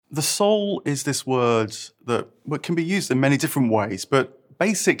The soul is this word that can be used in many different ways, but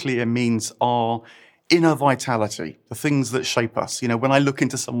basically it means our inner vitality, the things that shape us. When I look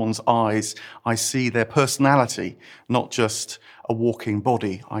into someone's eyes, I see their personality, not just a walking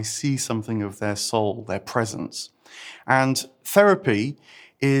body. I see something of their soul, their presence. And therapy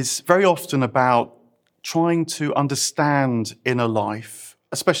is very often about trying to understand inner life,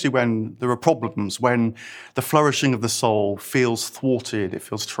 especially when there are problems, when the flourishing of the soul feels thwarted, it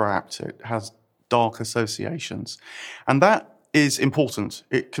feels trapped, it has dark associations. And that is important.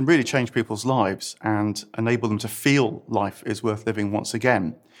 It can really change people's lives and enable them to feel life is worth living once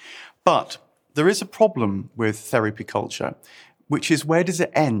again. But there is a problem with therapy culture, which is, where does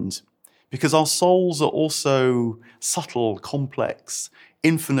it end? Because our souls are also subtle, complex,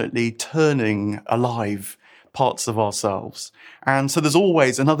 infinitely turning alive parts of ourselves. And so there's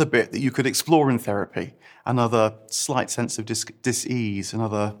always another bit that you could explore in therapy, another slight sense of dis-ease,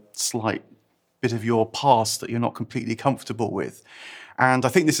 another slight bit of your past that you're not completely comfortable with. And I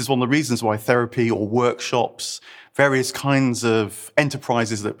think this is one of the reasons why therapy or workshops, various kinds of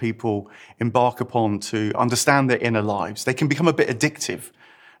enterprises that people embark upon to understand their inner lives, they can become a bit addictive,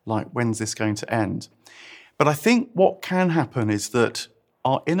 like, when's this going to end? But I think what can happen is that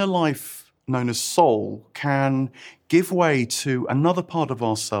our inner life, known as soul, can give way to another part of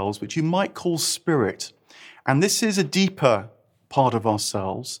ourselves, which you might call spirit. And this is a deeper part of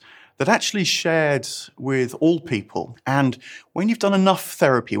ourselves that actually is shared with all people. And when you've done enough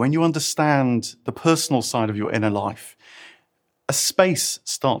therapy, when you understand the personal side of your inner life, a space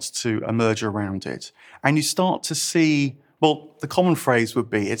starts to emerge around it. And you start to see, well, the common phrase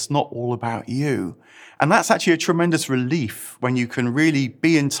would be, it's not all about you. And that's actually a tremendous relief when you can really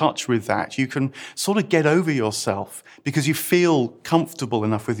be in touch with that. You can sort of get over yourself because you feel comfortable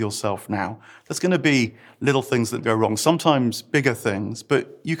enough with yourself now. There's going to be little things that go wrong, sometimes bigger things,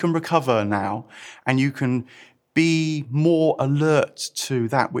 but you can recover now and you can be more alert to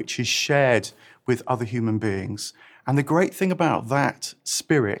that which is shared with other human beings. And the great thing about that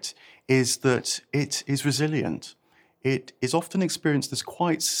spirit is that it is resilient. It is often experienced as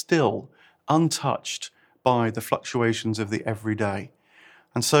quite still, untouched by the fluctuations of the everyday.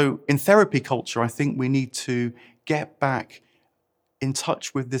 And so in therapy culture, I think we need to get back in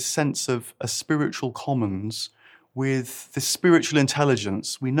touch with this sense of a spiritual commons, with this spiritual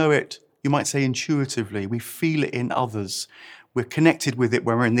intelligence. We know it, you might say, intuitively. We feel it in others. We're connected with it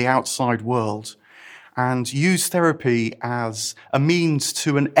when we're in the outside world. And use therapy as a means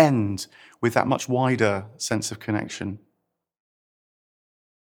to an end with that much wider sense of connection.